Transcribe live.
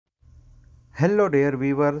Hello dear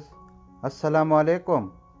viewers, Assalamu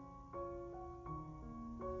alaikum.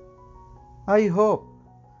 I hope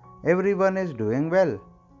everyone is doing well.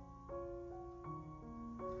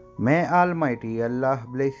 May Almighty Allah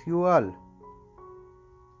bless you all.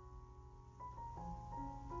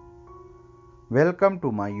 Welcome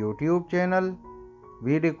to my YouTube channel,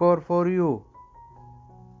 We Decor for You.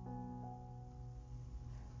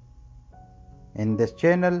 In this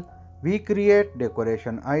channel, we create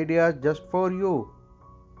decoration ideas just for you,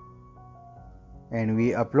 and we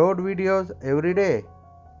upload videos every day.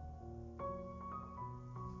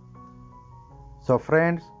 So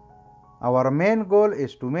friends, our main goal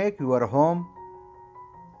is to make your home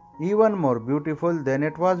even more beautiful than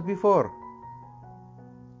it was before.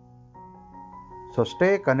 So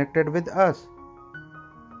stay connected with us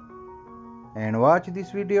and watch this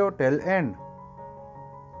video till end.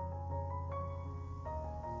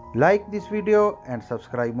 Like this video and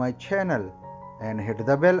subscribe my channel and hit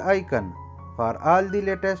the bell icon for all the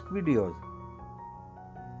latest videos.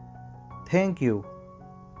 Thank you.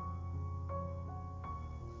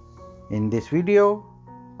 In this video,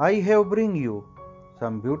 I have bring you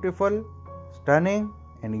some beautiful, stunning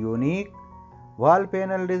and unique wall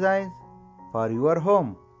panel designs for your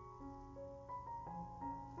home.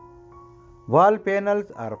 Wall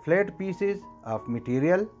panels are flat pieces of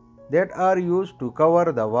material that are used to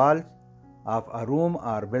cover the walls of a room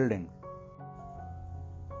or building.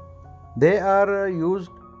 They are used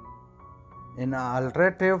in an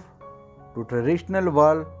alternative to traditional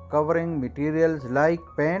wall covering materials like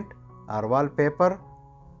paint or wallpaper.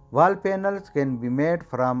 Wall panels can be made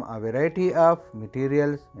from a variety of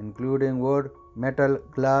materials including wood, metal,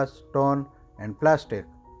 glass, stone, and plastic.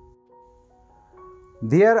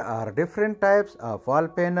 There are different types of wall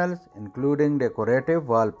panels, including decorative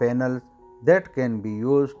wall panels that can be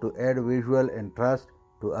used to add visual interest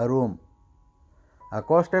to a room,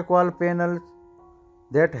 acoustic wall panels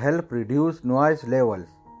that help reduce noise levels,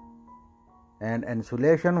 and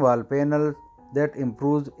insulation wall panels that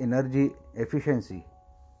improves energy efficiency.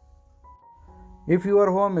 If your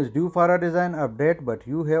home is due for a design update but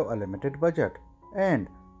you have a limited budget and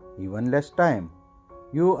even less time,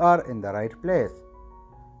 you are in the right place.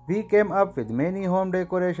 We came up with many home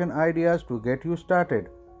decoration ideas to get you started.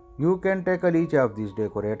 You can tackle each of these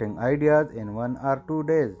decorating ideas in 1 or 2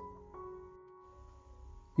 days.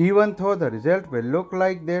 Even though the result will look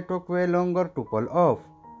like they took way longer to pull off,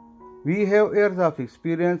 we have years of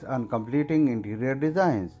experience on completing interior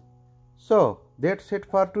designs. So that's it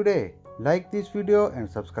for today. Like this video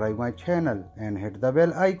and subscribe my channel and hit the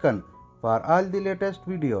bell icon for all the latest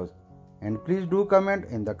videos. And please do comment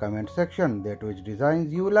in the comment section that which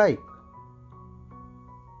designs you like.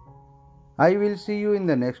 I will see you in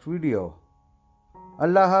the next video.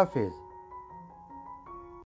 Allah Hafiz.